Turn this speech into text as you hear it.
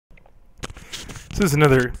This is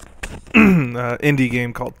another indie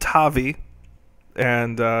game called Taavi,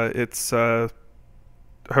 and it's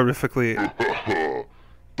horrifically.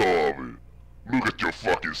 Taavi, look at your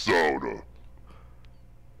fucking soda.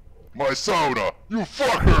 My soda, you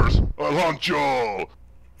fuckers! I'll hunt y'all!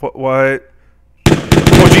 What?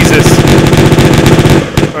 Oh, Jesus!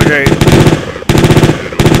 Okay.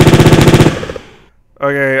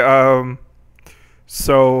 Okay,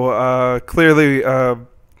 so, clearly,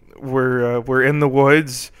 we're in the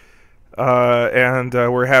woods, and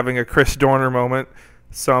we're having a Chris Dorner moment.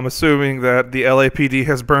 So I'm assuming that the LAPD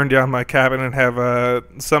has burned down my cabin and have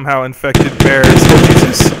somehow infected bears. Oh,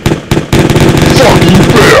 Jesus! Fucking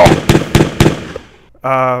bear!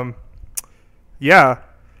 Yeah.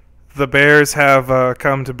 The bears have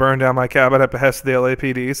come to burn down my cabin at behest of the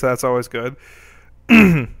LAPD, so that's always good.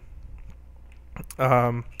 Oh,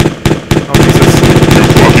 Jesus. You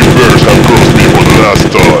fucking bears have cursed me for the last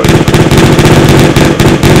time.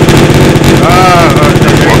 Okay.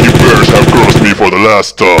 You fucking bears have cursed me for the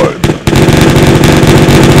last time.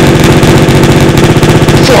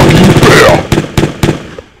 Fucking bear!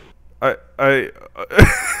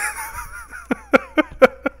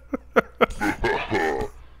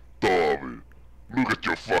 Taavi, look at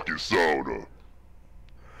your fucking soda.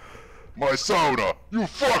 My soda, you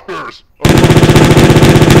fuckers!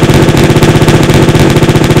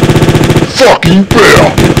 Fucking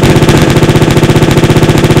bear!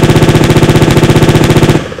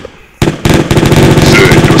 Say,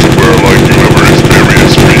 there's a bear like you ever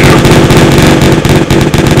experienced fear.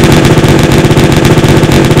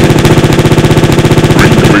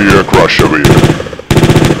 Bring the beer, crush a beer.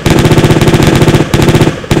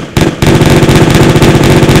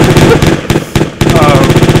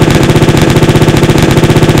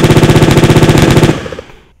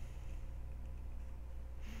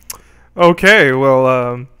 Okay,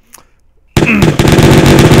 well, You fucking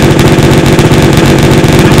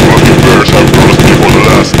bears have cursed me for the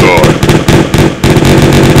last time.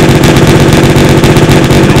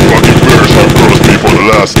 You fucking bears have cursed me for the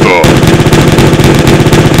last time.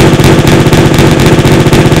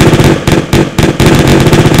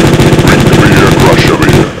 Bring the beer, crush a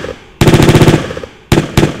beer.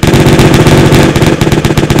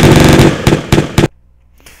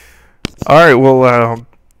 alright, well,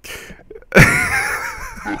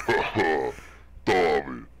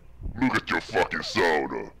 Taavi, look at your fucking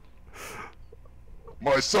soda.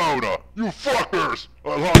 My soda, you fuckers!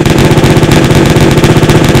 I'll hunt you.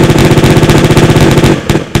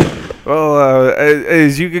 well,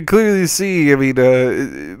 as you can clearly see, I mean,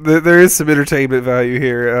 there is some entertainment value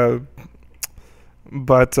here,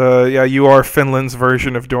 but, yeah, you are Finland's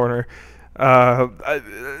version of Dorner. I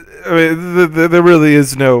mean, there really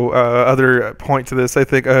is no other point to this, I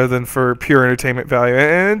think, other than for pure entertainment value,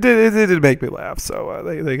 and it did make me laugh, so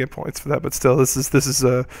they get points for that. But still, this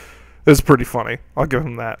is pretty funny. I'll give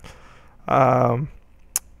them that. I'm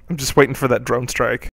just waiting for that drone strike.